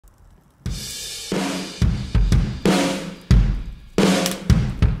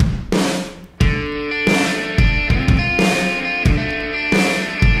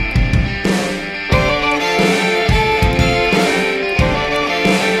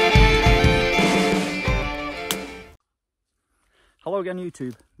Hello again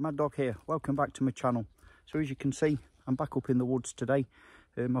YouTube, Mad Dog here, welcome back to my channel. So as you can see, I'm back up in the woods today.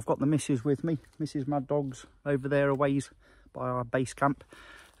 I've got the missus with me, Mrs Mad Dog's over there a ways by our base camp.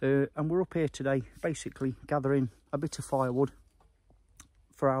 And we're up here today basically gathering a bit of firewood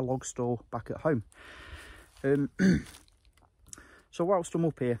for our log store back at home. So whilst I'm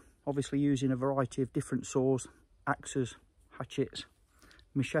up here, obviously using a variety of different saws, axes, hatchets,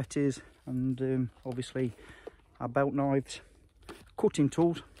 machetes, and obviously our belt knives, cutting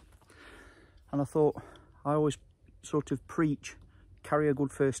tools. And I thought, I always sort of preach carry a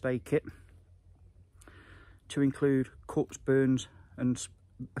good first aid kit to include cuts, burns, and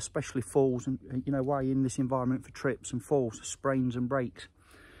especially falls. And you know, while you're in this environment, for trips and falls, sprains and breaks,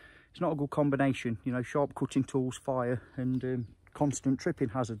 it's not a good combination, you know, sharp cutting tools, fire, and constant tripping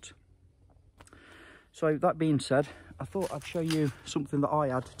hazards. So that being said, I thought I'd show you something that I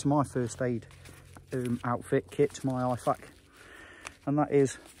add to my first aid outfit kit, my IFAC, and that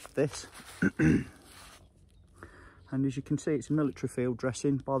is this. And as you can see, it's a military field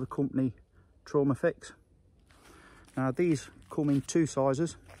dressing by the company Traumafix. Now these come in two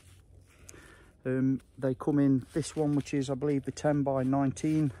sizes. They come in this one, which is I believe the 10 by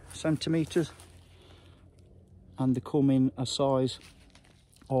 19 centimeters, and they come in a size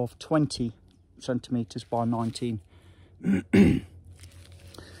of 20 centimeters by 19.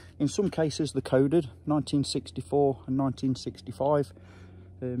 In some cases they're coded 1964 and 1965,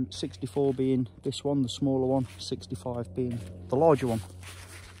 64 being this one, the smaller one, 65 being the larger one.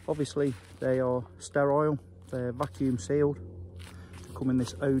 Obviously they are sterile, they're vacuum sealed, they come in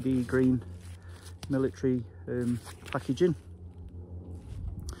this OD green military packaging.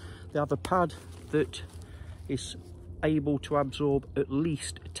 They have a pad that is able to absorb at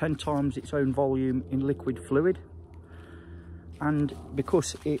least 10 times its own volume in liquid fluid, and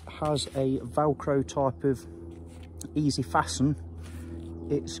because it has a velcro type of easy fasten,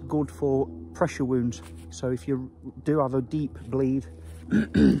 it's good for pressure wounds. So if you do have a deep bleed,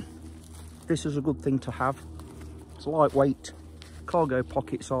 this is a good thing to have. It's lightweight, cargo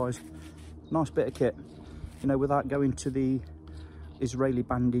pocket size, nice bit of kit, you know, without going to the Israeli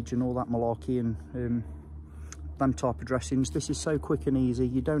bandage and all that malarkey and them type of dressings. This is so quick and easy.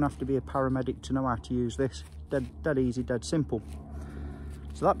 You don't have to be a paramedic to know how to use this. Dead easy, dead simple.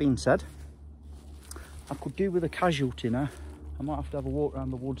 So that being said, I could do with a casualty now. I might have to have a walk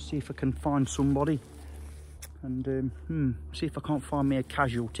around the woods, see if I can find somebody, and see if I can't find me a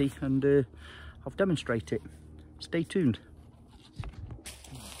casualty, and I'll demonstrate it. Stay tuned.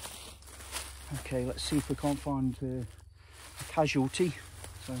 Okay, let's see if we can't find a casualty.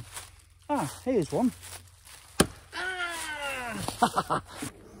 So, here's one.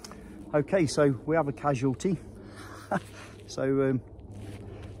 Okay, so we have a casualty. So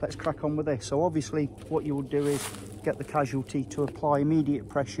let's crack on with this. So obviously what you will do is get the casualty to apply immediate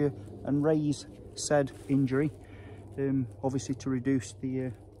pressure and raise said injury, obviously to reduce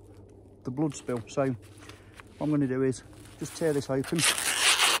the blood spill. So what I'm going to do is just tear this open.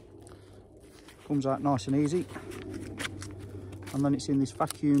 Comes out nice and easy, and then it's in this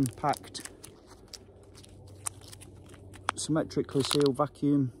vacuum packed, symmetrically sealed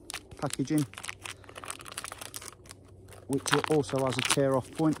vacuum packaging, which also has a tear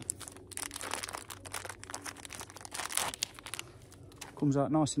off point. Comes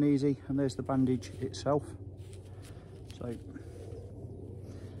out nice and easy, and there's the bandage itself. So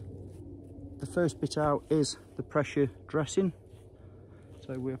the first bit out is the pressure dressing.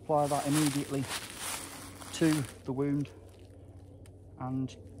 So we apply that immediately to the wound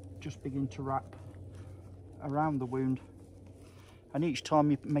and just begin to wrap around the wound. And each time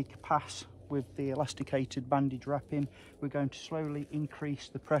you make a pass with the elasticated bandage wrapping, we're going to slowly increase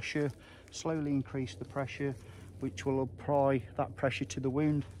the pressure, which will apply that pressure to the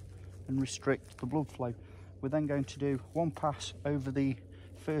wound and restrict the blood flow. We're then going to do one pass over the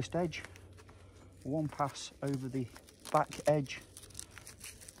first edge, one pass over the back edge,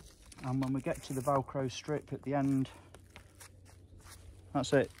 and when we get to the Velcro strip at the end,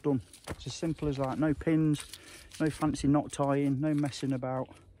 that's it, done. It's as simple as that. No pins, no fancy knot tying, no messing about.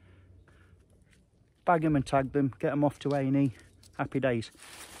 Bag them and tag them, get them off to A&E, happy days.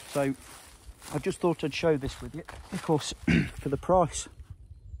 So I just thought I'd show this with you because for the price,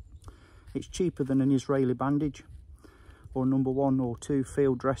 it's cheaper than an Israeli bandage or number 1 or 2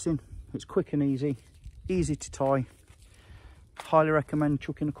 field dressing. It's quick and easy, easy to tie. Highly recommend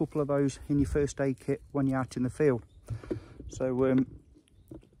chucking a couple of those in your first aid kit when you're out in the field. So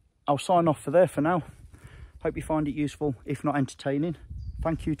I'll sign off for there for now. Hope you find it useful, if not entertaining.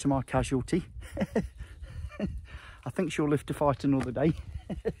 Thank you to my casualty. I think she'll live to fight another day,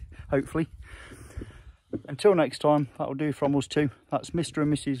 hopefully. until next time, that'll do from us two. That's Mr.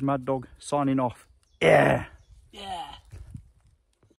 and Mrs. Mad Dog signing off. Yeah. Yeah.